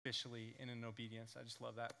sacrificially and in obedience. I just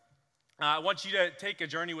love that. I want you to take a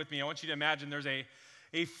journey with me. I want you to imagine there's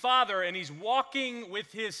a father, and he's walking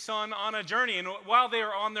with his son on a journey. And while they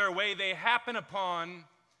are on their way, they happen upon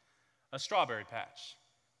a strawberry patch.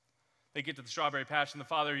 They get to the strawberry patch, and the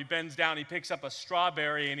father, he bends down, he picks up a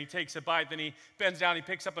strawberry, and he takes a bite. Then he bends down, he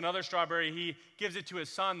picks up another strawberry, he gives it to his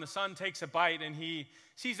son. The son takes a bite, and he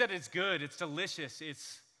sees that it's good, it's delicious,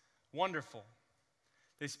 it's wonderful.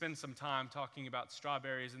 They spend some time talking about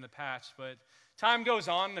strawberries in the patch, but time goes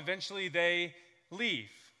on, and eventually they leave.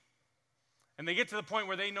 And they get to the point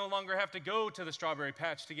where they no longer have to go to the strawberry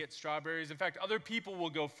patch to get strawberries. In fact, other people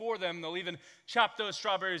will go for them. They'll even chop those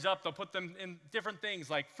strawberries up. They'll put them in different things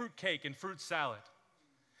like fruit cake and fruit salad.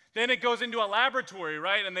 Then it goes into a laboratory,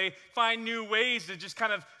 right? And they find new ways to just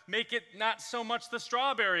kind of make it not so much the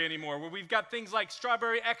strawberry anymore, where we've got things like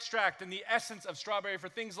strawberry extract and the essence of strawberry for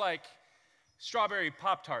things like strawberry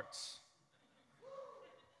Pop-Tarts.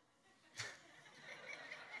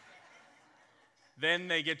 Then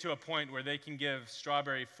they get to a point where they can give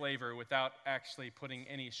strawberry flavor without actually putting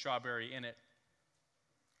any strawberry in it.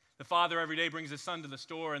 The father every day brings his son to the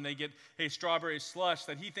store, and they get a strawberry slush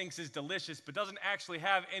that he thinks is delicious but doesn't actually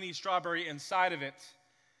have any strawberry inside of it.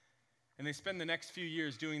 And they spend the next few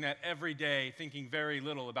years doing that every day, thinking very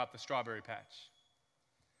little about the strawberry patch.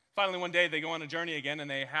 Finally, one day they go on a journey again,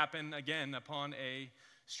 and they happen again upon a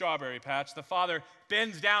strawberry patch. The father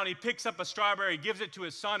bends down, he picks up a strawberry, gives it to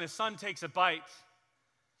his son. His son takes a bite,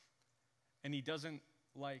 and he doesn't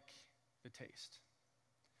like the taste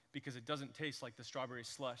because it doesn't taste like the strawberry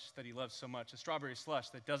slush that he loves so much, a strawberry slush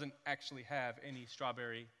that doesn't actually have any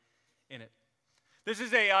strawberry in it. This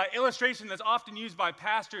is an illustration that's often used by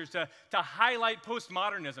pastors to highlight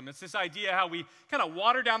postmodernism. It's this idea how we kind of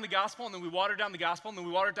water down the gospel, and then we water down the gospel, and then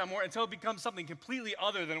we water it down more until it becomes something completely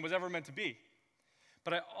other than it was ever meant to be.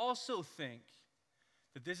 But I also think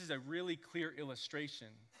that this is a really clear illustration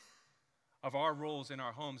of our roles in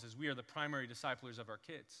our homes as we are the primary disciplers of our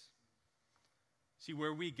kids. See,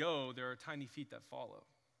 where we go, there are tiny feet that follow.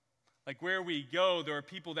 Like where we go, there are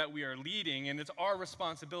people that we are leading, and it's our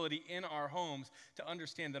responsibility in our homes to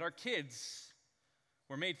understand that our kids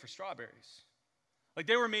were made for strawberries. Like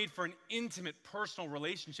they were made for an intimate, personal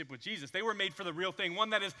relationship with Jesus. They were made for the real thing, one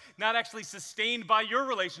that is not actually sustained by your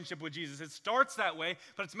relationship with Jesus. It starts that way,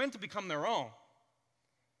 but it's meant to become their own.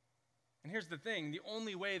 And here's the thing, the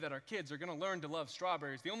only way that our kids are going to learn to love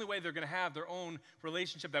strawberries, the only way they're going to have their own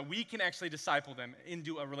relationship, that we can actually disciple them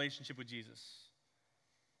into a relationship with Jesus,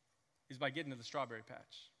 is by getting to the strawberry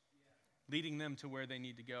patch, leading them to where they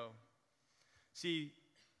need to go. See,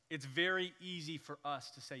 it's very easy for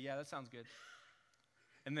us to say, yeah, that sounds good,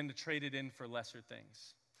 and then to trade it in for lesser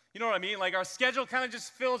things. You know what I mean? Like our schedule kind of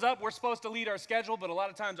just fills up. We're supposed to lead our schedule, but a lot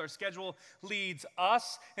of times our schedule leads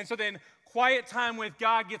us. And so then quiet time with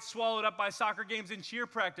God gets swallowed up by soccer games and cheer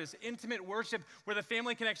practice. Intimate worship where the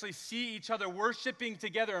family can actually see each other worshiping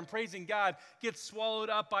together and praising God gets swallowed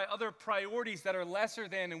up by other priorities that are lesser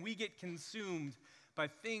than, and we get consumed by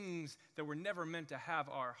things that were never meant to have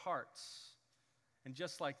our hearts. And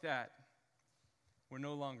just like that, we're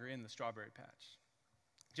no longer in the strawberry patch.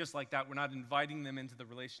 Just like that, we're not inviting them into the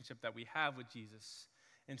relationship that we have with Jesus.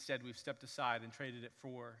 Instead, we've stepped aside and traded it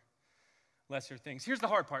for lesser things. Here's the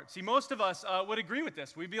hard part. See, most of us would agree with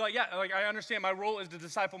this. We'd be like, yeah, like I understand my role is to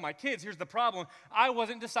disciple my kids. Here's the problem. I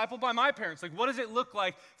wasn't discipled by my parents. Like, what does it look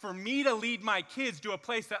like for me to lead my kids to a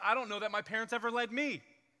place that I don't know that my parents ever led me?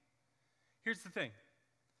 Here's the thing.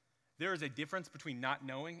 There is a difference between not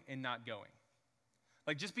knowing and not going.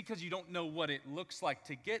 Like, just because you don't know what it looks like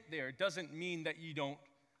to get there doesn't mean that you don't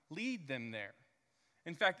lead them there.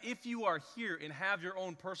 In fact, if you are here and have your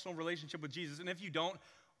own personal relationship with Jesus, and if you don't,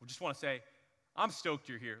 I just want to say, I'm stoked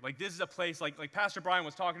you're here. Like this is a place, like Pastor Brian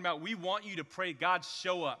was talking about, we want you to pray, God,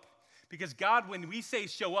 show up. Because God, when we say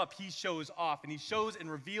show up, he shows off, and he shows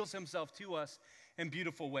and reveals himself to us in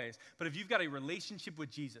beautiful ways. But if you've got a relationship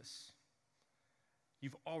with Jesus,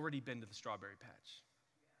 you've already been to the strawberry patch.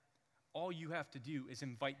 All you have to do is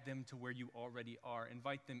invite them to where you already are.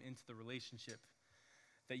 Invite them into the relationship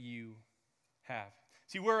that you have.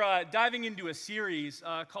 See, we're diving into a series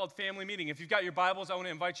called Family Meeting. If you've got your Bibles, I want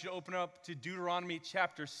to invite you to open up to Deuteronomy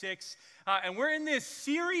chapter 6. And we're in this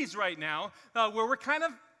series right now where we're kind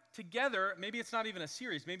of together. Maybe it's not even a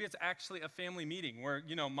series. Maybe it's actually a family meeting where,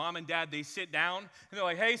 you know, mom and dad, they sit down and they're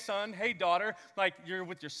like, hey, son, hey, daughter. Like, you're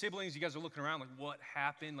with your siblings. You guys are looking around like, what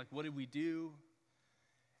happened? Like, what did we do?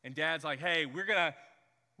 And dad's like, hey, we're going to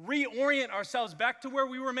reorient ourselves back to where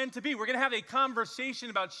we were meant to be. We're going to have a conversation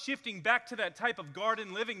about shifting back to that type of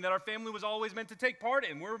garden living that our family was always meant to take part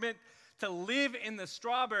in. We're meant to live in the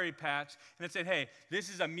strawberry patch. And it said, hey, this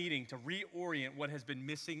is a meeting to reorient what has been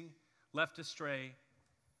missing, left astray,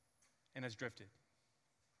 and has drifted.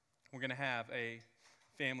 We're going to have a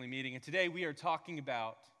family meeting. And today we are talking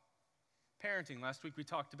about parenting. Last week we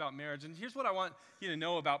talked about marriage. And here's what I want you to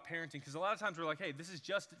know about parenting, because a lot of times we're like, hey, this is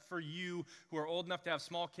just for you who are old enough to have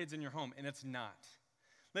small kids in your home. And it's not.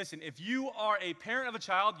 Listen, if you are a parent of a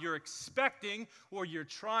child, you're expecting or you're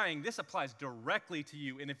trying, this applies directly to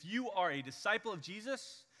you. And if you are a disciple of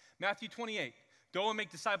Jesus, Matthew 28, go and make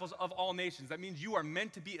disciples of all nations. That means you are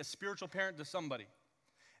meant to be a spiritual parent to somebody.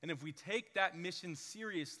 And if we take that mission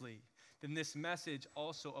seriously, then this message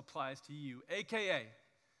also applies to you. AKA,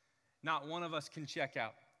 not one of us can check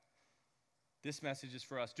out. This message is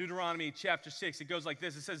for us. Deuteronomy chapter 6, it goes like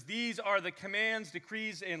this. It says, these are the commands,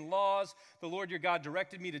 decrees, and laws the Lord your God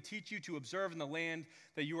directed me to teach you to observe in the land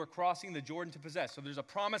that you are crossing the Jordan to possess. So there's a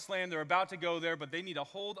promised land. They're about to go there, but they need to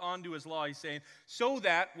hold on to his law. He's saying, so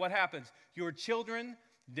that, what happens? Your children,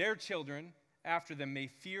 their children, after them may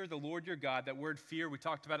fear the Lord your God. That word fear, we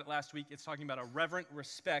talked about it last week. It's talking about a reverent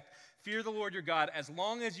respect. Fear the Lord your God as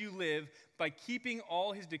long as you live by keeping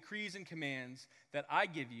all his decrees and commands that I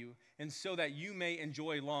give you, and so that you may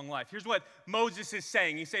enjoy long life. Here's what Moses is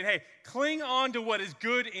saying. He's saying, hey, cling on to what is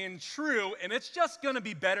good and true, and it's just going to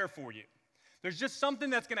be better for you. There's just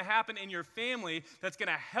something that's going to happen in your family that's going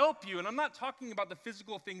to help you. And I'm not talking about the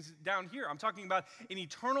physical things down here. I'm talking about an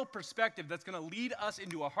eternal perspective that's going to lead us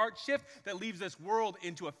into a heart shift that leaves this world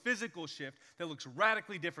into a physical shift that looks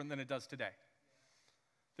radically different than it does today.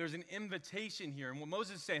 There's an invitation here. And what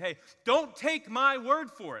Moses is saying, hey, don't take my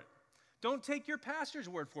word for it. Don't take your pastor's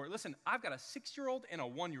word for it. Listen, I've got a 6-year-old and a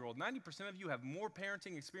 1-year-old. 90% of you have more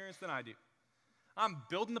parenting experience than I do. I'm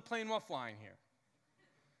building the plane while flying here.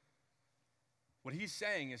 What he's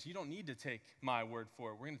saying is you don't need to take my word for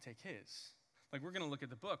it. We're going to take his. Like, we're going to look at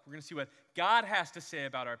the book. We're going to see what God has to say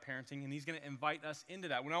about our parenting, and he's going to invite us into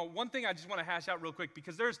that. Now, one thing I just want to hash out real quick,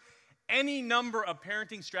 because there's any number of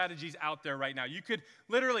parenting strategies out there right now. You could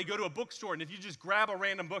literally go to a bookstore, and if you just grab a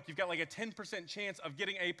random book, you've got like a 10% chance of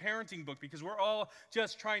getting a parenting book, because we're all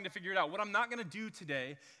just trying to figure it out. What I'm not going to do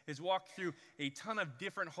today is walk through a ton of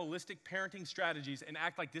different holistic parenting strategies and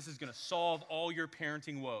act like this is going to solve all your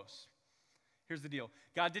parenting woes. Here's the deal.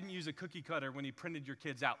 God didn't use a cookie cutter when he printed your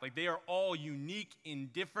kids out. Like, they are all unique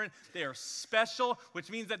and different. They are special, which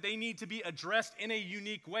means that they need to be addressed in a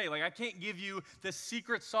unique way. Like, I can't give you the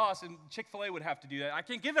secret sauce, and Chick-fil-A would have to do that. I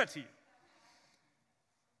can't give that to you.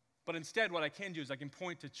 But instead, what I can do is I can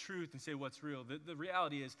point to truth and say what's real. The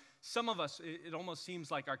reality is, some of us, it almost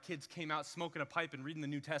seems like our kids came out smoking a pipe and reading the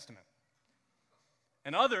New Testament.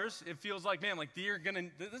 And others, it feels like, man, like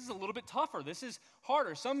this is a little bit tougher. This is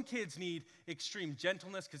harder. Some kids need extreme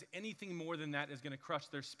gentleness, because anything more than that is going to crush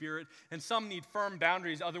their spirit. And some need firm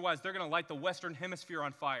boundaries. Otherwise, they're going to light the Western Hemisphere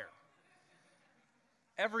on fire.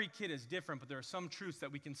 Every kid is different, but there are some truths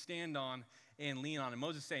that we can stand on and lean on. And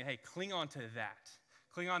Moses is saying, hey, cling on to that.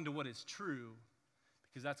 Cling on to what is true,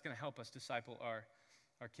 because that's going to help us disciple our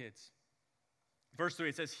kids. Verse 3,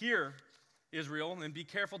 it says, hear, Israel, and be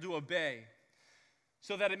careful to obey,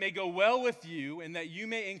 so that it may go well with you, and that you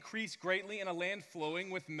may increase greatly in a land flowing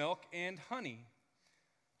with milk and honey,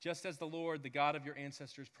 just as the Lord, the God of your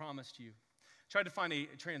ancestors, promised you. I tried to find a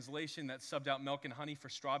translation that subbed out milk and honey for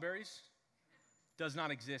strawberries. Does not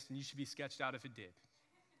exist, and you should be sketched out if it did.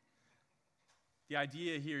 The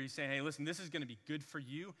idea here, he's saying, hey, listen, this is going to be good for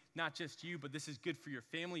you, not just you, but this is good for your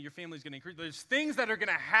family. Your family is going to increase. There's things that are going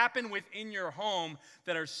to happen within your home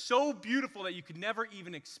that are so beautiful that you could never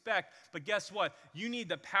even expect. But guess what? You need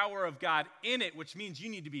the power of God in it, which means you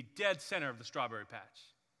need to be dead center of the strawberry patch.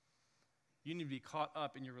 You need to be caught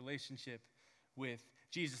up in your relationship with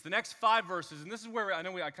Jesus. The next 5 verses, and this is where I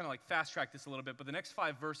kind of like fast-tracked this a little bit, but the next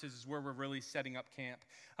 5 verses is where we're really setting up camp.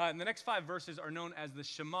 And the next 5 verses are known as the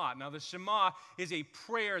Shema. Now, the Shema is a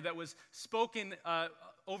prayer that was spoken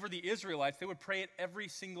over the Israelites. They would pray it every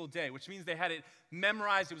single day, which means they had it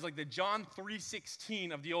memorized. It was like the John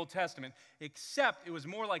 3:16 of the Old Testament, except it was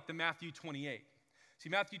more like the Matthew 28. See,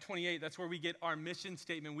 Matthew 28, that's where we get our mission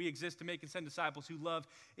statement. We exist to make and send disciples who love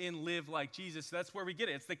and live like Jesus. So that's where we get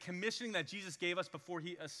it. It's the commissioning that Jesus gave us before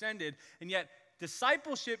he ascended. And yet,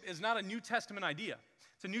 discipleship is not a New Testament idea.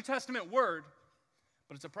 It's a New Testament word,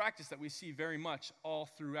 but it's a practice that we see very much all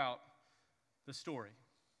throughout the story.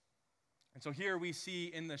 And so here we see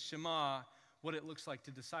in the Shema what it looks like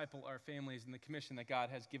to disciple our families and the commission that God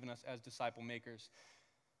has given us as disciple makers.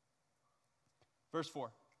 Verse 4.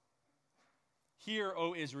 Hear,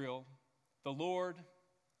 O Israel, the Lord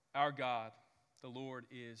our God, the Lord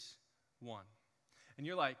is one. And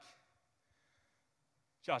you're like,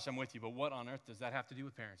 Josh, I'm with you, but what on earth does that have to do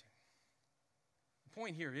with parenting?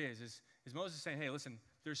 point here is Moses saying, hey, listen,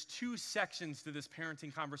 there's two sections to this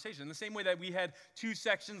parenting conversation. In the same way that we had two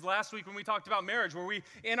sections last week when we talked about marriage, where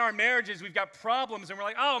in our marriages, we've got problems and we're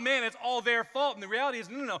like, oh man, it's all their fault. And the reality is,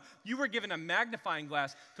 no. You were given a magnifying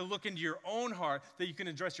glass to look into your own heart, that you can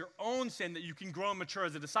address your own sin, that you can grow and mature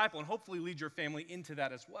as a disciple and hopefully lead your family into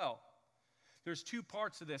that as well. There's two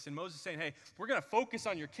parts to this. And Moses is saying, hey, we're going to focus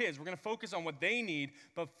on your kids. We're going to focus on what they need.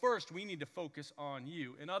 But first, we need to focus on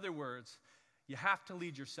you. In other words, you have to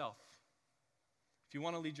lead yourself. If you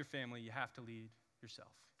want to lead your family, you have to lead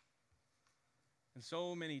yourself. And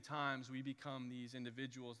so many times we become these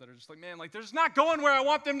individuals that are just like, man, like they're just not going where I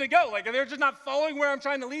want them to go. Like they're just not following where I'm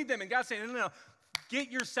trying to lead them. And God's saying, no, get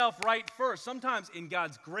yourself right first. Sometimes in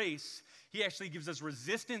God's grace, he actually gives us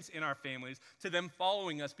resistance in our families to them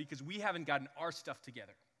following us because we haven't gotten our stuff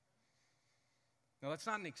together. Now, that's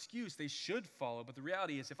not an excuse. They should follow. But the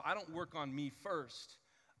reality is, if I don't work on me first,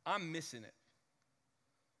 I'm missing it.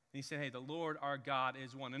 And he said, hey, the Lord our God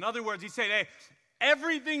is one. In other words, he said, hey,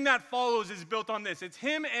 everything that follows is built on this. It's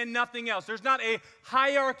him and nothing else. There's not a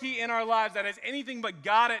hierarchy in our lives that has anything but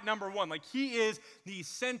God at number one. Like he is the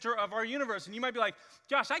center of our universe. And you might be like,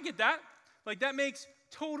 Josh, I get that. Like that makes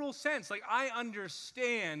total sense. Like I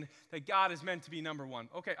understand that God is meant to be number one.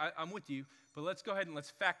 Okay, I'm with you. But let's go ahead and let's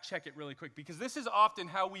fact check it really quick. Because this is often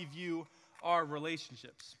how we view our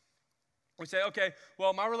relationships. We say, okay,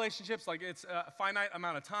 well, my relationship's like it's a finite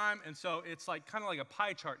amount of time, and so it's like kind of like a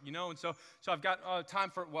pie chart, you know? And so I've got time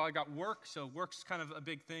for, well, I got work, so work's kind of a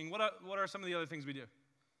big thing. What are some of the other things we do?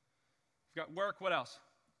 We've got work, what else?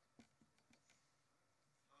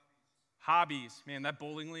 Hobbies. Man, that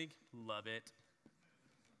bowling league, love it.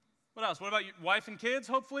 What else? What about your wife and kids,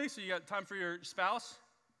 hopefully? So you got time for your spouse?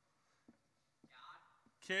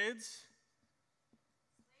 God. Kids? Sleep.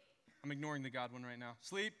 I'm ignoring the God one right now.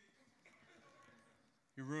 Sleep.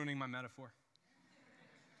 You're ruining my metaphor.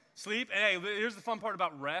 Sleep, and hey, here's the fun part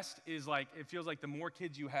about rest is like, it feels like the more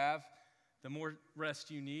kids you have, the more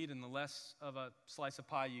rest you need and the less of a slice of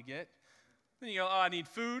pie you get. Then you go, oh, I need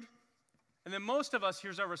food. And then most of us,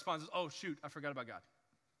 here's our response is, oh, shoot, I forgot about God.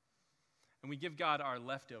 And we give God our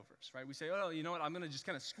leftovers, right? We say, oh, you know what, I'm going to just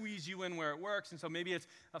kind of squeeze you in where it works. And so maybe it's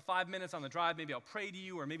 5 minutes on the drive. Maybe I'll pray to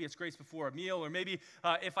you, or maybe it's grace before a meal, or maybe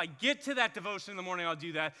if I get to that devotion in the morning, I'll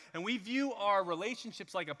do that. And we view our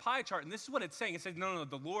relationships like a pie chart. And this is what it's saying. It says, no,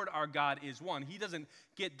 the Lord our God is one. He doesn't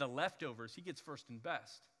get the leftovers. He gets first and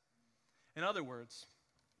best. In other words,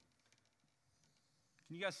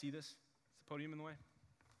 can you guys see this? Is the podium in the way?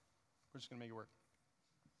 We're just going to make it work.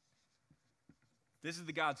 This is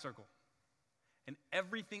the God circle. And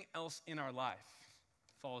everything else in our life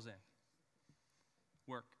falls in.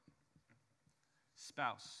 Work,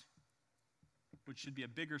 spouse, which should be a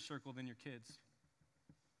bigger circle than your kids.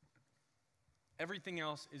 Everything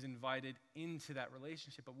else is invited into that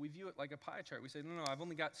relationship, but we view it like a pie chart. We say, no, I've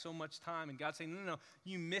only got so much time. And God's saying, no,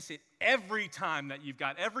 you miss it every time that you've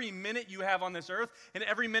got. Every minute you have on this earth and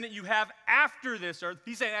every minute you have after this earth.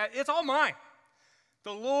 He's saying, it's all mine.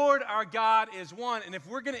 The Lord our God is one, and if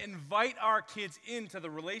we're going to invite our kids into the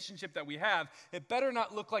relationship that we have, it better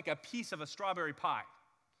not look like a piece of a strawberry pie.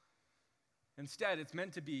 Instead, it's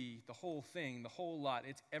meant to be the whole thing, the whole lot.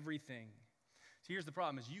 It's everything. So here's the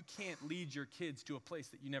problem, is you can't lead your kids to a place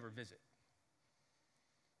that you never visit.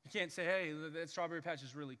 You can't say, hey, that strawberry patch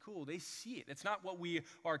is really cool. They see it. It's not what we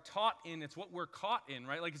are taught in. It's what we're caught in,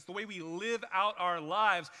 right? Like it's the way we live out our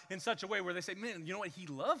lives in such a way where they say, man, you know what? He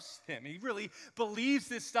loves him. He really believes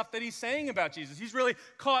this stuff that he's saying about Jesus. He's really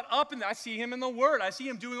caught up in that. I see him in the Word. I see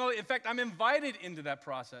him doing all that. In fact, I'm invited into that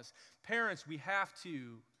process. Parents, we have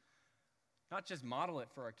to not just model it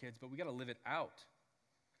for our kids, but we got to live it out.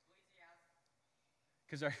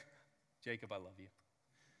 Because Jacob, I love you.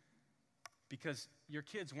 Because your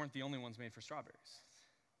kids weren't the only ones made for strawberries.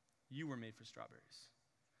 You were made for strawberries.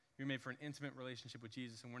 You're made for an intimate relationship with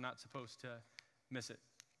Jesus, and we're not supposed to miss it.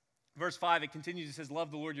 Verse 5, it continues, it says,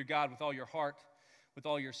 love the Lord your God with all your heart, with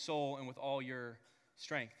all your soul, and with all your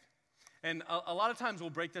strength. And a lot of times we'll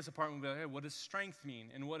break this apart and we'll be like, hey, what does strength mean?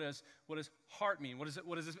 And what does heart mean? What is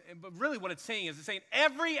this? But really what it's saying is it's saying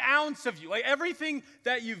every ounce of you, like everything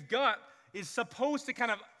that you've got is supposed to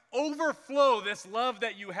kind of overflow this love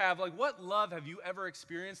that you have. Like, what love have you ever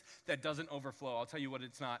experienced that doesn't overflow? I'll tell you what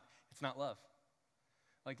it's not. It's not love.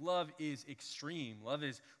 Like, love is extreme. Love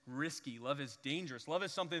is risky. Love is dangerous. Love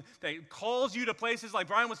is something that calls you to places like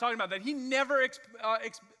Brian was talking about that he never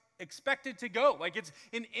expected to go. Like, it's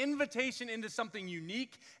an invitation into something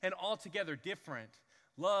unique and altogether different.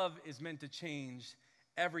 Love is meant to change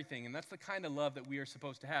everything, and that's the kind of love that we are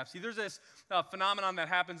supposed to have. See, there's this phenomenon that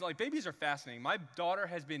happens, like babies are fascinating. My daughter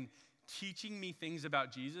has been teaching me things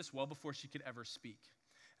about Jesus well before she could ever speak.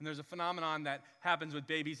 And there's a phenomenon that happens with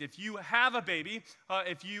babies. If you have a baby,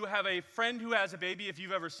 if you have a friend who has a baby, if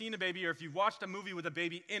you've ever seen a baby, or if you've watched a movie with a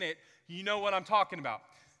baby in it, you know what I'm talking about.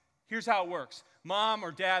 Here's how it works. Mom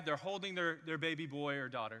or dad, they're holding their baby boy or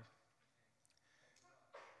daughter.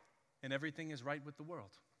 And everything is right with the world.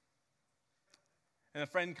 And a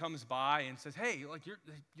friend comes by and says, hey, like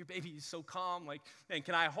your baby is so calm, like, man,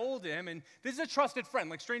 can I hold him? And this is a trusted friend.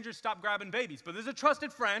 Like, strangers stop grabbing babies, but this is a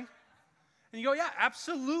trusted friend. And you go, yeah,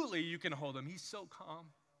 absolutely you can hold him. He's so calm.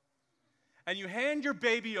 And you hand your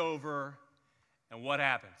baby over, and what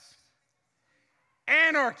happens?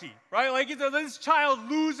 Anarchy, right? Like, this child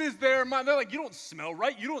loses their mind. They're like, you don't smell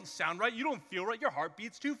right, you don't sound right, you don't feel right, your heart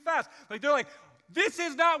beats too fast. Like, they're like, this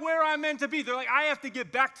is not where I'm meant to be. They're like, I have to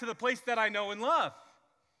get back to the place that I know and love.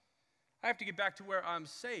 I have to get back to where I'm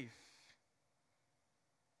safe.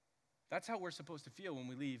 That's how we're supposed to feel when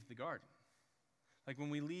we leave the garden. Like when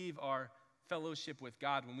we leave our fellowship with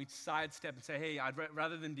God, when we sidestep and say, hey,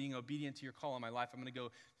 rather than being obedient to your call on my life, I'm going to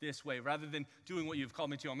go this way. Rather than doing what you've called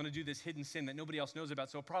me to, I'm going to do this hidden sin that nobody else knows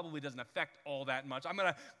about, so it probably doesn't affect all that much. I'm going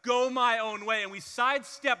to go my own way. And we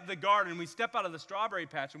sidestep the garden. We step out of the strawberry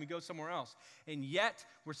patch and we go somewhere else. And yet,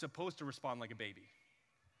 we're supposed to respond like a baby.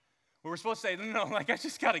 We're supposed to say, no, like, I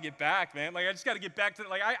just got to get back, man. Like, I just got to get back to,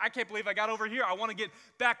 like, I can't believe I got over here. I want to get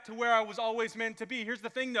back to where I was always meant to be. Here's the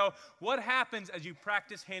thing, though. What happens as you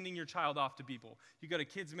practice handing your child off to people? You go to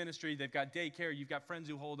kids' ministry. They've got daycare. You've got friends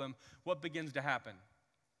who hold them. What begins to happen?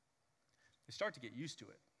 They start to get used to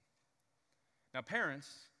it. Now, parents,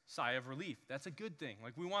 sigh of relief. That's a good thing.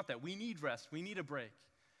 Like, we want that. We need rest. We need a break.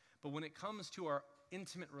 But when it comes to our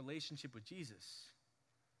intimate relationship with Jesus,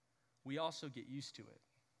 we also get used to it.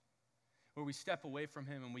 Where we step away from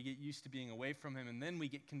him and we get used to being away from him, and then we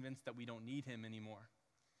get convinced that we don't need him anymore.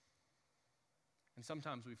 And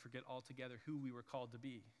sometimes we forget altogether who we were called to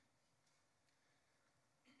be.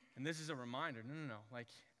 And this is a reminder, no. Like,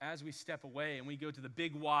 as we step away and we go to the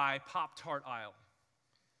Big Y Pop-Tart aisle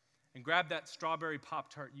and grab that strawberry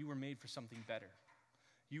Pop-Tart, you were made for something better.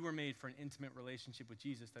 You were made for an intimate relationship with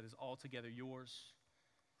Jesus that is altogether yours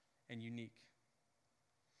and unique.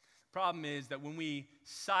 Problem is that when we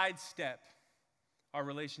sidestep our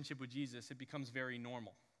relationship with Jesus, it becomes very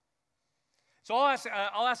normal. So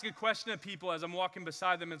I'll ask a question of people as I'm walking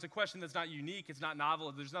beside them. It's a question that's not unique. It's not novel.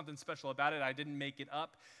 There's nothing special about it. I didn't make it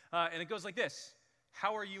up. And it goes like this.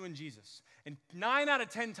 How are you in Jesus? And 9 out of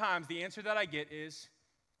 10 times, the answer that I get is,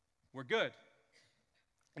 we're good.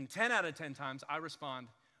 And 10 out of 10 times, I respond,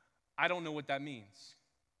 I don't know what that means.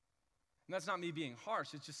 And that's not me being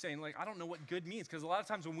harsh. It's just saying, like, I don't know what good means. Because a lot of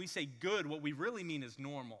times when we say good, what we really mean is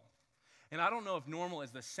normal. And I don't know if normal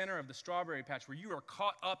is the center of the strawberry patch where you are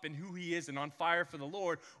caught up in who he is and on fire for the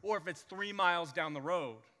Lord, or if it's 3 miles down the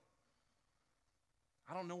road.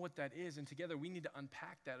 I don't know what that is. And together we need to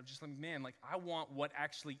unpack that of just like, man, like, I want what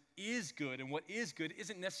actually is good. And what is good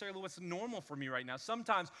isn't necessarily what's normal for me right now.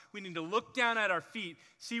 Sometimes we need to look down at our feet,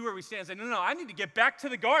 see where we stand, and say, no, I need to get back to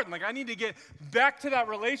the garden. Like, I need to get back to that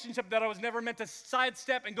relationship that I was never meant to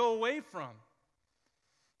sidestep and go away from.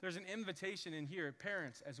 There's an invitation in here.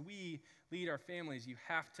 Parents, as we lead our families, you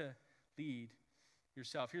have to lead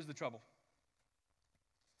yourself. Here's the trouble.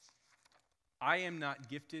 I am not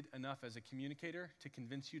gifted enough as a communicator to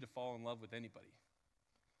convince you to fall in love with anybody.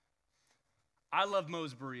 I love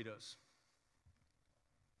Moe's burritos.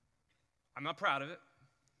 I'm not proud of it,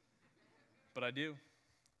 but I do.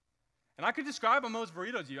 And I could describe a Moe's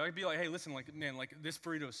burrito to you. I could be like, hey, listen, like, man, like, this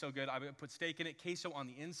burrito is so good. I would put steak in it, queso on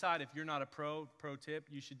the inside. If you're not a pro tip,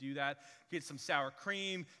 you should do that. Get some sour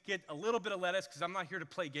cream, get a little bit of lettuce, because I'm not here to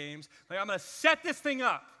play games. Like, I'm going to set this thing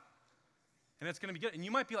up. And it's going to be good. And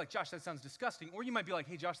you might be like, Josh, that sounds disgusting. Or you might be like,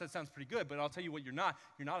 hey, Josh, that sounds pretty good. But I'll tell you what, you're not.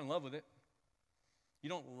 You're not in love with it.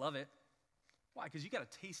 You don't love it. Why? Because you got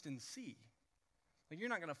to taste and see. Like, you're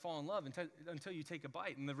not going to fall in love until you take a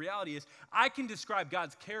bite. And the reality is, I can describe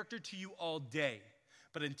God's character to you all day.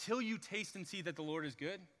 But until you taste and see that the Lord is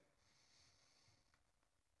good,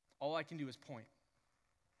 all I can do is point.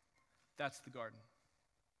 That's the garden.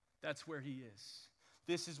 That's where he is.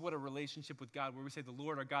 This is what a relationship with God, where we say the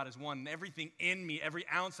Lord our God is one, and everything in me, every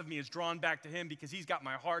ounce of me is drawn back to him because he's got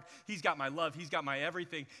my heart, he's got my love, he's got my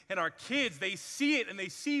everything. And our kids, they see it and they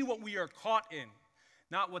see what we are caught in,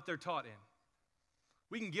 not what they're taught in.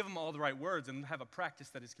 We can give them all the right words and have a practice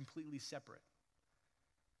that is completely separate.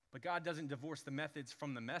 But God doesn't divorce the methods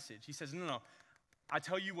from the message. He says, no, I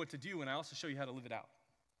tell you what to do, and I also show you how to live it out.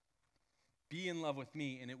 Be in love with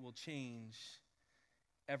me, and it will change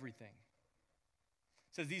everything.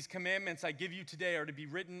 It says, these commandments I give you today are to be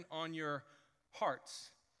written on your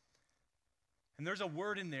hearts. And there's a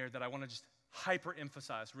word in there that I want to just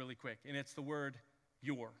hyper-emphasize really quick, and it's the word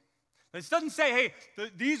your. This doesn't say, hey,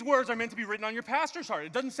 these words are meant to be written on your pastor's heart.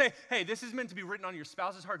 It doesn't say, hey, this is meant to be written on your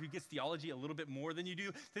spouse's heart who gets theology a little bit more than you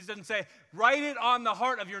do. This doesn't say, write it on the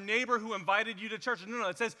heart of your neighbor who invited you to church. No,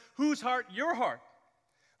 it says, whose heart? Your heart.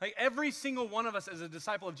 Like every single one of us as a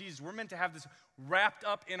disciple of Jesus, we're meant to have this wrapped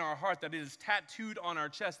up in our heart, that it is tattooed on our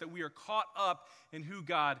chest, that we are caught up in who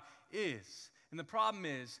God is. And the problem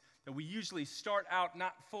is that we usually start out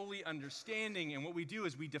not fully understanding, and what we do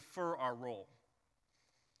is we defer our role.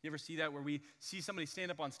 You ever see that where we see somebody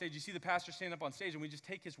stand up on stage? You see the pastor stand up on stage and we just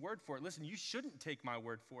take his word for it. Listen, you shouldn't take my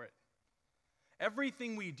word for it.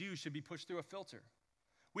 Everything we do should be pushed through a filter.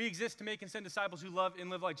 We exist to make and send disciples who love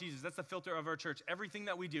and live like Jesus. That's the filter of our church. Everything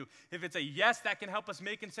that we do. If it's a yes, that can help us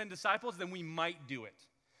make and send disciples, then we might do it.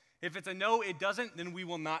 If it's a no, it doesn't, then we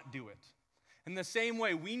will not do it. In the same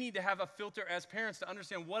way, we need to have a filter as parents to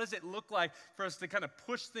understand what does it look like for us to kind of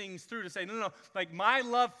push things through to say, no, like my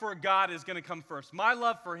love for God is going to come first. My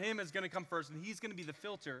love for him is going to come first, and he's going to be the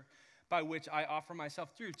filter by which I offer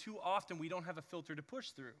myself through. Too often, we don't have a filter to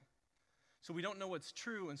push through. So we don't know what's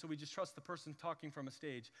true, and so we just trust the person talking from a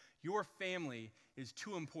stage. Your family is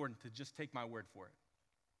too important to just take my word for it.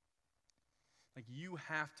 Like you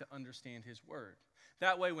have to understand his word.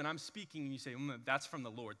 That way, when I'm speaking and you say, that's from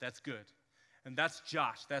the Lord, that's good. And that's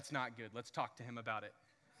Josh, that's not good. Let's talk to him about it.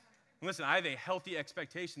 And listen, I have a healthy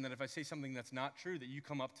expectation that if I say something that's not true, that you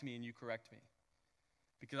come up to me and you correct me.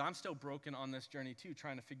 Because I'm still broken on this journey too,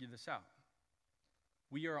 trying to figure this out.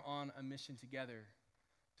 We are on a mission together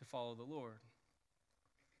to follow the Lord.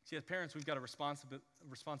 See, as parents, we've got a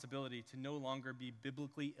responsibility to no longer be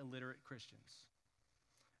biblically illiterate Christians.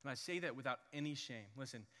 And I say that without any shame.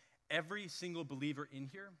 Listen, every single believer in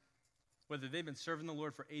here, whether they've been serving the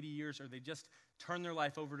Lord for 80 years or they just turned their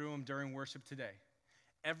life over to him during worship today,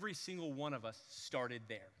 every single one of us started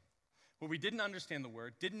there, where we didn't understand the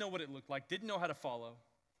word, didn't know what it looked like, didn't know how to follow,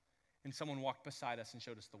 and someone walked beside us and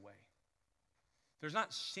showed us the way. There's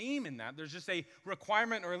not shame in that. There's just a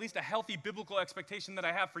requirement, or at least a healthy biblical expectation that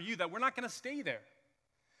I have for you, that we're not going to stay there.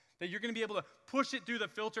 That you're going to be able to push it through the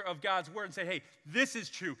filter of God's word and say, hey, this is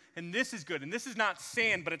true, and this is good, and this is not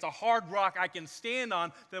sand, but it's a hard rock I can stand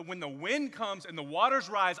on, that when the wind comes and the waters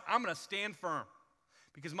rise, I'm going to stand firm.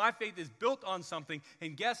 Because my faith is built on something,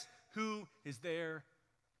 and guess who is there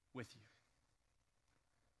with you?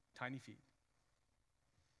 Tiny feet.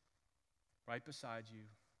 Right beside you,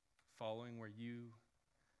 following where you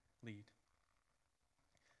lead.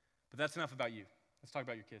 But that's enough about you. Let's talk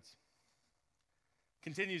about your kids.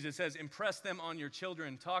 Continues, it says, impress them on your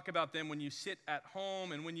children. Talk about them when you sit at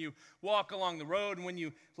home and when you walk along the road and when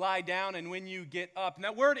you lie down and when you get up. And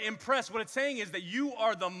that word impress, what it's saying is that you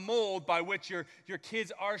are the mold by which your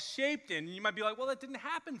kids are shaped in. And you might be like, well, that didn't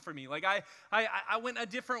happen for me. Like I went a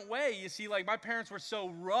different way. You see, like my parents were so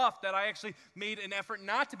rough that I actually made an effort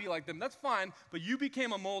not to be like them. That's fine, but you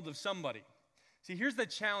became a mold of somebody. See, here's the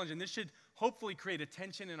challenge, and this should hopefully create a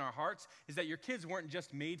tension in our hearts, is that your kids weren't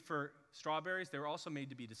just made for strawberries, they were also made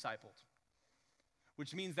to be discipled.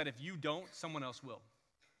 Which means that if you don't, someone else will.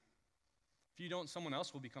 If you don't, someone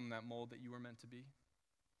else will become that mold that you were meant to be.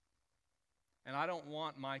 And I don't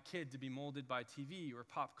want my kid to be molded by TV or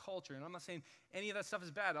pop culture, and I'm not saying any of that stuff is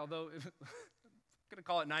bad, although I'm going to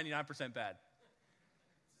call it 99% bad.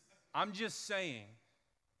 I'm just saying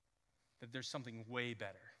that there's something way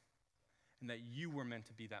better, and that you were meant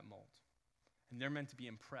to be that mold. And they're meant to be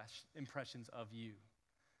impressions of you.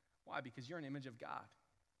 Why? Because you're an image of God.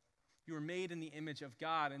 You were made in the image of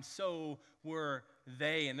God, and so were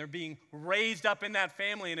they. And they're being raised up in that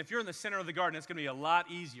family. And if you're in the center of the garden, it's going to be a lot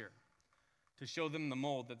easier to show them the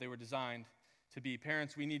mold that they were designed to be.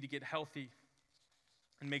 Parents, we need to get healthy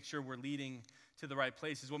and make sure we're leading to the right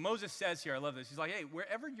places. What Moses says here, I love this. He's like, hey,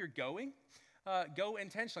 wherever you're going, go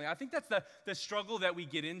intentionally. I think that's the struggle that we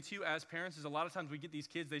get into as parents, is a lot of times we get these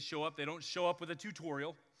kids, they don't show up with a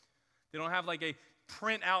tutorial. They don't have like a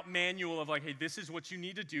print out manual of like, hey, this is what you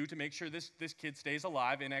need to do to make sure this kid stays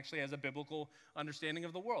alive and actually has a biblical understanding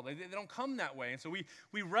of the world. They don't come that way. And so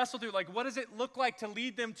we wrestle through, like, what does it look like to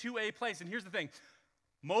lead them to a place? And here's the thing.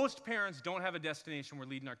 Most parents don't have a destination we're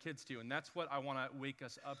leading our kids to, and that's what I want to wake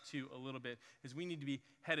us up to a little bit, is we need to be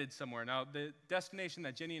headed somewhere. Now, the destination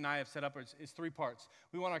that Jenny and I have set up is 3 parts.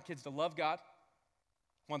 We want our kids to love God,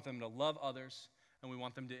 want them to love others, and we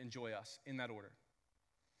want them to enjoy us, in that order.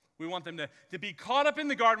 We want them to be caught up in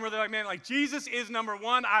the garden where they're like, man, like Jesus is number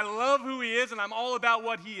one. I love who he is, and I'm all about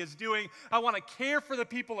what he is doing. I want to care for the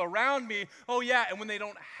people around me. Oh, yeah, and when they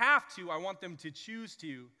don't have to, I want them to choose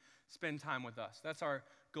to, spend time with us. That's our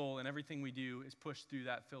goal, and everything we do is pushed through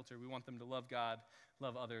that filter. We want them to love God,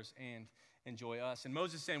 love others, and enjoy us. And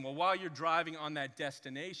Moses is saying, well, while you're driving on that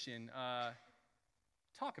destination,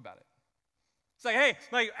 talk about it. It's like, hey,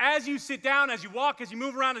 like as you sit down, as you walk, as you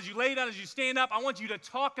move around, as you lay down, as you stand up, I want you to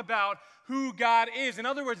talk about who God is. In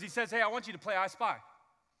other words, he says, hey, I want you to play I Spy.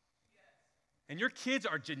 And your kids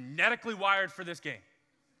are genetically wired for this game.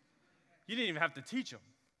 You didn't even have to teach them.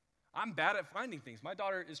 I'm bad at finding things. My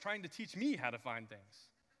daughter is trying to teach me how to find things.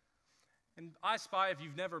 And I Spy, if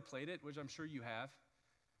you've never played it, which I'm sure you have,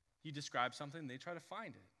 you describe something, they try to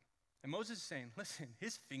find it. And Moses is saying, listen,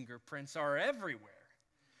 his fingerprints are everywhere.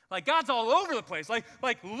 Like God's all over the place. Like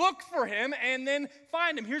look for him and then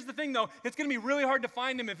find him. Here's the thing though, it's going to be really hard to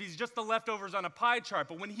find him if he's just the leftovers on a pie chart.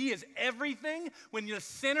 But when he is everything, when the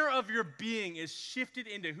center of your being is shifted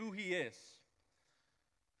into who he is,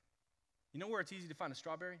 you know where it's easy to find a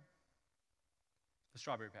strawberry? The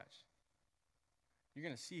strawberry patch. You're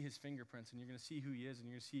going to see his fingerprints, and you're going to see who he is, and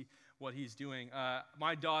you're going to see what he's doing.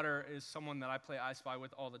 My daughter is someone that I play I Spy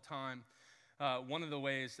with all the time. One of the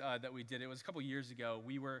ways that we did it was a couple years ago.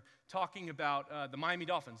 We were talking about the Miami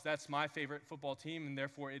Dolphins. That's my favorite football team, and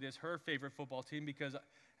therefore it is her favorite football team because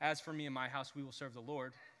as for me and my house, we will serve the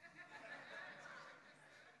Lord.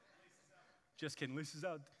 Just kidding. Lisa's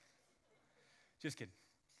out. Just kidding.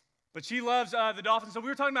 But she loves the Dolphins. So we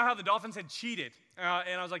were talking about how the Dolphins had cheated. And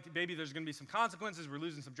I was like, baby, there's going to be some consequences. We're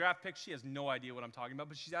losing some draft picks. She has no idea what I'm talking about.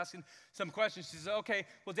 But she's asking some questions. She says, okay,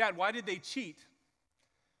 well, Dad, why did they cheat?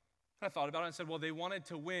 And I thought about it and said, well, they wanted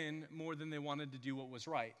to win more than they wanted to do what was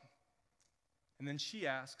right. And then she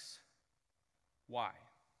asks, why?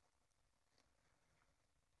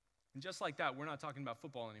 And just like that, we're not talking about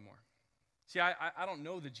football anymore. See, I don't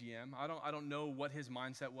know the GM. I don't know what his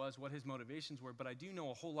mindset was, what his motivations were, but I do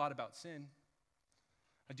know a whole lot about sin.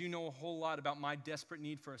 I do know a whole lot about my desperate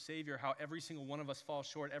need for a Savior, how every single one of us falls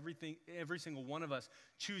short. Every single one of us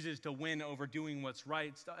chooses to win over doing what's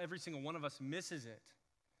right. Every single one of us misses it.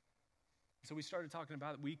 So we started talking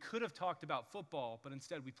about it. We could have talked about football, but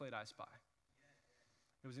instead we played I Spy.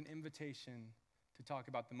 It was an invitation to talk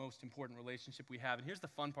about the most important relationship we have. And here's the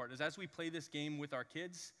fun part, is as we play this game with our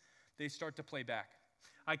kids, they start to play back.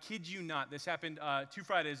 I kid you not. This happened 2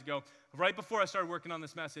 Fridays ago. Right before I started working on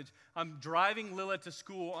this message, I'm driving Lila to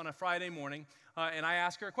school on a Friday morning, and I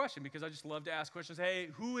ask her a question because I just love to ask questions. Hey,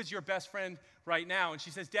 who is your best friend right now? And she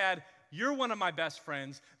says, Dad, you're one of my best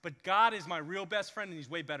friends, but God is my real best friend, and he's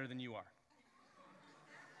way better than you are.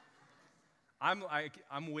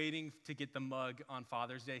 I'm waiting to get the mug on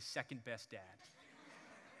Father's Day, second best dad.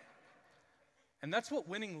 And that's what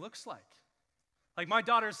winning looks like. Like my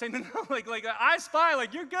daughter is saying, no, like I Spy,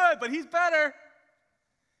 like you're good, but he's better.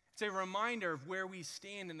 It's a reminder of where we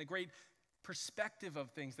stand in the great perspective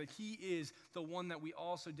of things, that he is the one that we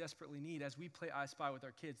all so desperately need. As we play I Spy with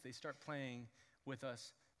our kids, they start playing with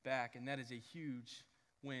us back, and that is a huge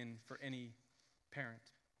win for any parent.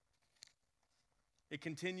 It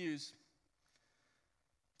continues.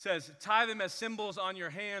 It says, tie them as symbols on your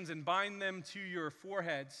hands and bind them to your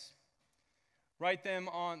foreheads. Write them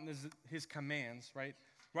on, this is his commands, right?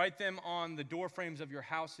 Write them on the door frames of your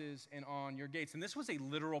houses and on your gates. And this was a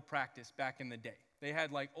literal practice back in the day. They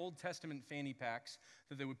had like Old Testament fanny packs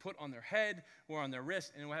that they would put on their head or on their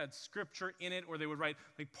wrist, and it had scripture in it, or they would write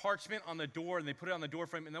like parchment on the door, and they put it on the door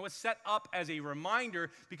frame, and that was set up as a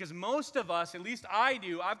reminder, because most of us, at least I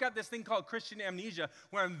do, I've got this thing called Christian amnesia,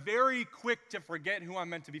 where I'm very quick to forget who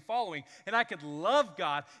I'm meant to be following, and I could love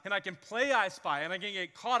God, and I can play I Spy, and I can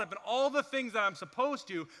get caught up in all the things that I'm supposed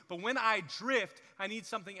to, but when I drift, I need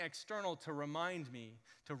something external to remind me,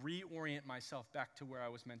 to reorient myself back to where I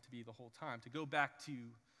was meant to be the whole time, to go back to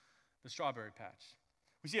the strawberry patch.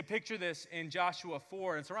 We see a picture of this in Joshua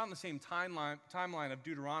 4, and it's around the same timeline of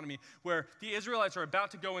Deuteronomy, where the Israelites are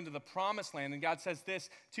about to go into the promised land, and God says this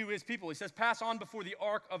to his people. He says, pass on before the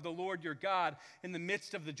ark of the Lord your God in the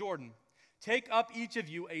midst of the Jordan. Take up each of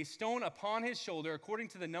you a stone upon his shoulder, according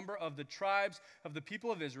to the number of the tribes of the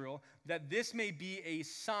people of Israel, that this may be a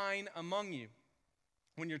sign among you.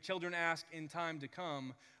 When your children ask in time to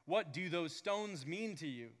come, what do those stones mean to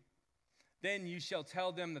you? Then you shall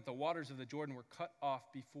tell them that the waters of the Jordan were cut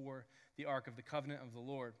off before the ark of the covenant of the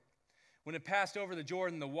Lord. When it passed over the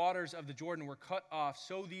Jordan, the waters of the Jordan were cut off,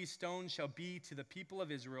 so these stones shall be to the people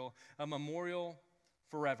of Israel a memorial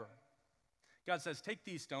forever. God says, take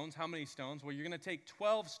these stones. How many stones? Well, you're going to take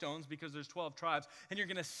 12 stones because there's 12 tribes, and you're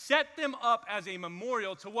going to set them up as a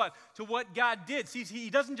memorial to what? To what God did. See, he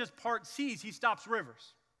doesn't just part seas, he stops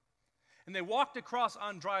rivers. And they walked across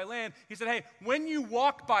on dry land. He said, hey, when you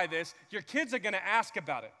walk by this, your kids are going to ask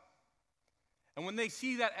about it. And when they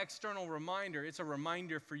see that external reminder, it's a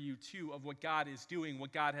reminder for you too of what God is doing,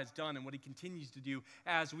 what God has done, and what he continues to do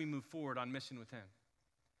as we move forward on mission with him.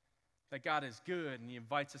 That God is good and he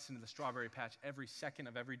invites us into the strawberry patch every second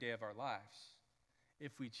of every day of our lives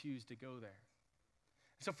if we choose to go there.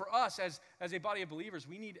 So for us as a body of believers,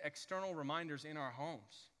 we need external reminders in our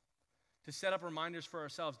homes to set up reminders for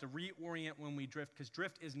ourselves, to reorient when we drift, because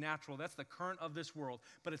drift is natural. That's the current of this world,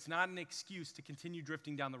 but it's not an excuse to continue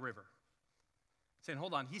drifting down the river. Saying,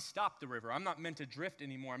 hold on, he stopped the river. I'm not meant to drift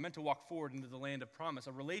anymore. I'm meant to walk forward into the land of promise,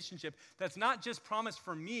 a relationship that's not just promised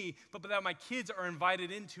for me, but that my kids are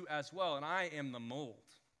invited into as well, and I am the mold.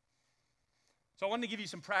 So I wanted to give you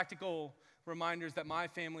some practical reminders that my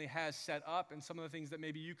family has set up and some of the things that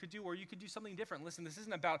maybe you could do, or you could do something different. Listen, this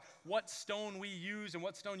isn't about what stone we use and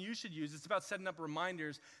what stone you should use. It's about setting up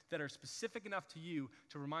reminders that are specific enough to you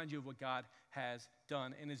to remind you of what God has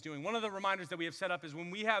done and is doing. One of the reminders that we have set up is when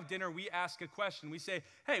we have dinner, we ask a question. We say,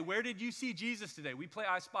 hey, where did you see Jesus today? We play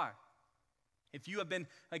I Spy. If you have been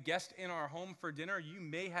a guest in our home for dinner, you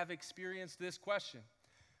may have experienced this question.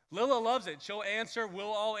 Lila loves it. She'll answer.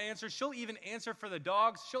 We'll all answer. She'll even answer for the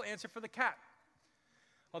dogs. She'll answer for the cat.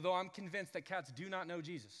 Although I'm convinced that cats do not know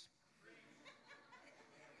Jesus.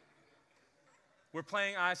 We're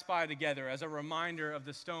playing I Spy together as a reminder of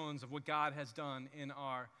the stones of what God has done in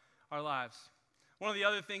our lives. One of the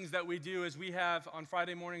other things that we do is we have, on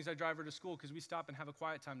Friday mornings, I drive her to school because we stop and have a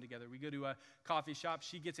quiet time together. We go to a coffee shop.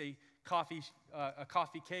 She gets a coffee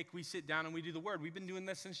cake. We sit down and we do the word. We've been doing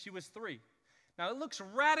this since she was 3. Now, it looks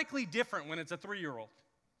radically different when it's a 3-year-old.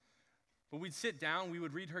 But we'd sit down, we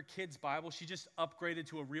would read her kid's Bible. She just upgraded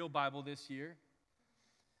to a real Bible this year.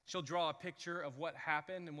 She'll draw a picture of what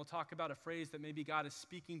happened, and we'll talk about a phrase that maybe God is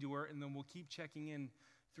speaking to her, and then we'll keep checking in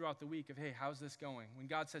throughout the week of, hey, how's this going? When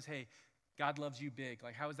God says, hey, God loves you big,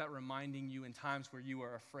 like how is that reminding you in times where you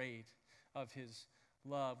are afraid of his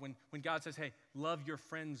love? When God says, hey, love your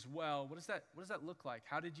friends well, what does that look like?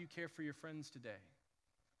 How did you care for your friends today?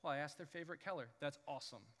 Well, I asked their favorite color. That's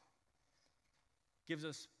awesome. Gives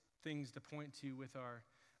us things to point to with our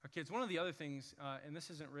kids. One of the other things, and this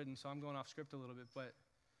isn't written, so I'm going off script a little bit, but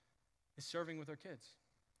is serving with our kids.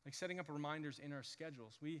 Like setting up reminders in our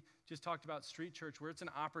schedules. We just talked about street church, where it's an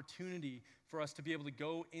opportunity for us to be able to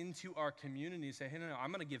go into our community and say, hey, no,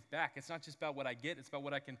 I'm going to give back. It's not just about what I get. It's about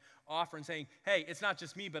what I can offer, and saying, hey, it's not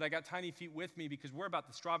just me, but I got Tiny Feet with me because we're about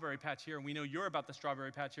the strawberry patch here, and we know you're about the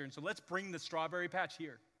strawberry patch here, and so let's bring the strawberry patch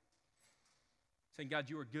here. Saying, God,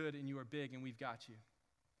 you are good and you are big, and we've got you.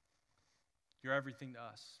 You're everything to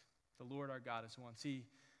us. The Lord our God is one. See,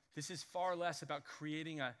 this is far less about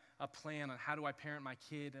creating a plan on how do I parent my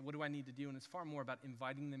kid and what do I need to do, and it's far more about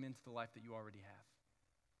inviting them into the life that you already have.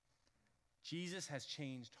 Jesus has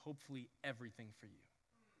changed, hopefully, everything for you,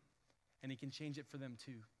 and he can change it for them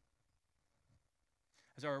too.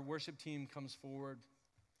 As our worship team comes forward,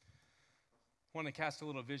 I want to cast a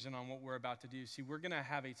little vision on what we're about to do. See, we're going to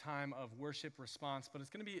have a time of worship response, but it's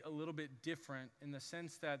going to be a little bit different in the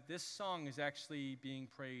sense that this song is actually being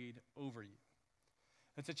prayed over you.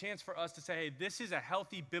 It's a chance for us to say, hey, this is a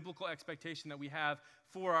healthy biblical expectation that we have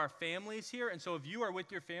for our families here. And so if you are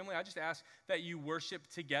with your family, I just ask that you worship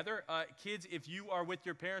together. Kids, if you are with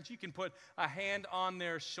your parents, you can put a hand on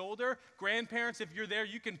their shoulder. Grandparents, if you're there,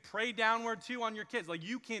 you can pray downward too on your kids. Like,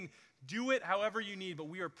 you can do it however you need, but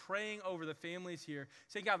we are praying over the families here,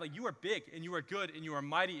 saying, God, like, you are big and you are good and you are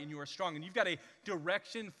mighty and you are strong, and you've got a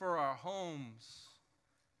direction for our homes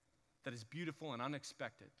that is beautiful and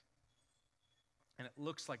unexpected. And it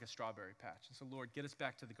looks like a strawberry patch. And so, Lord, get us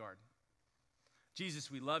back to the garden.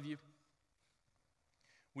 Jesus, we love you.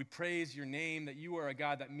 We praise your name, that you are a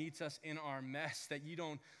God that meets us in our mess, that you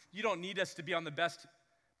don't need us to be on the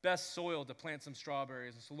best soil to plant some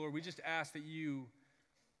strawberries. And so, Lord, we just ask that you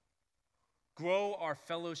grow our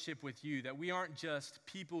fellowship with you, that we aren't just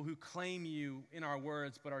people who claim you in our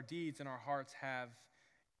words, but our deeds and our hearts have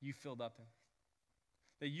you filled up in.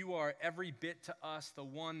 That you are every bit to us the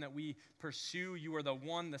one that we pursue. You are the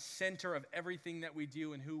one, the center of everything that we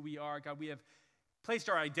do and who we are. God, we have placed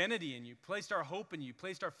our identity in you, placed our hope in you,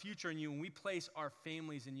 placed our future in you, and we place our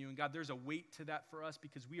families in you. And God, there's a weight to that for us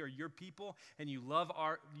because we are your people, and you love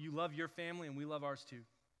your family, and we love ours too.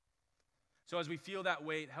 So as we feel that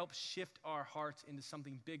weight, help shift our hearts into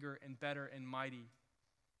something bigger and better and mighty,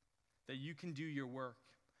 that you can do your work,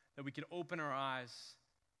 that we can open our eyes,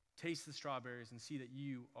 taste the strawberries, and see that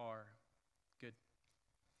you are good.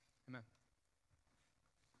 Amen.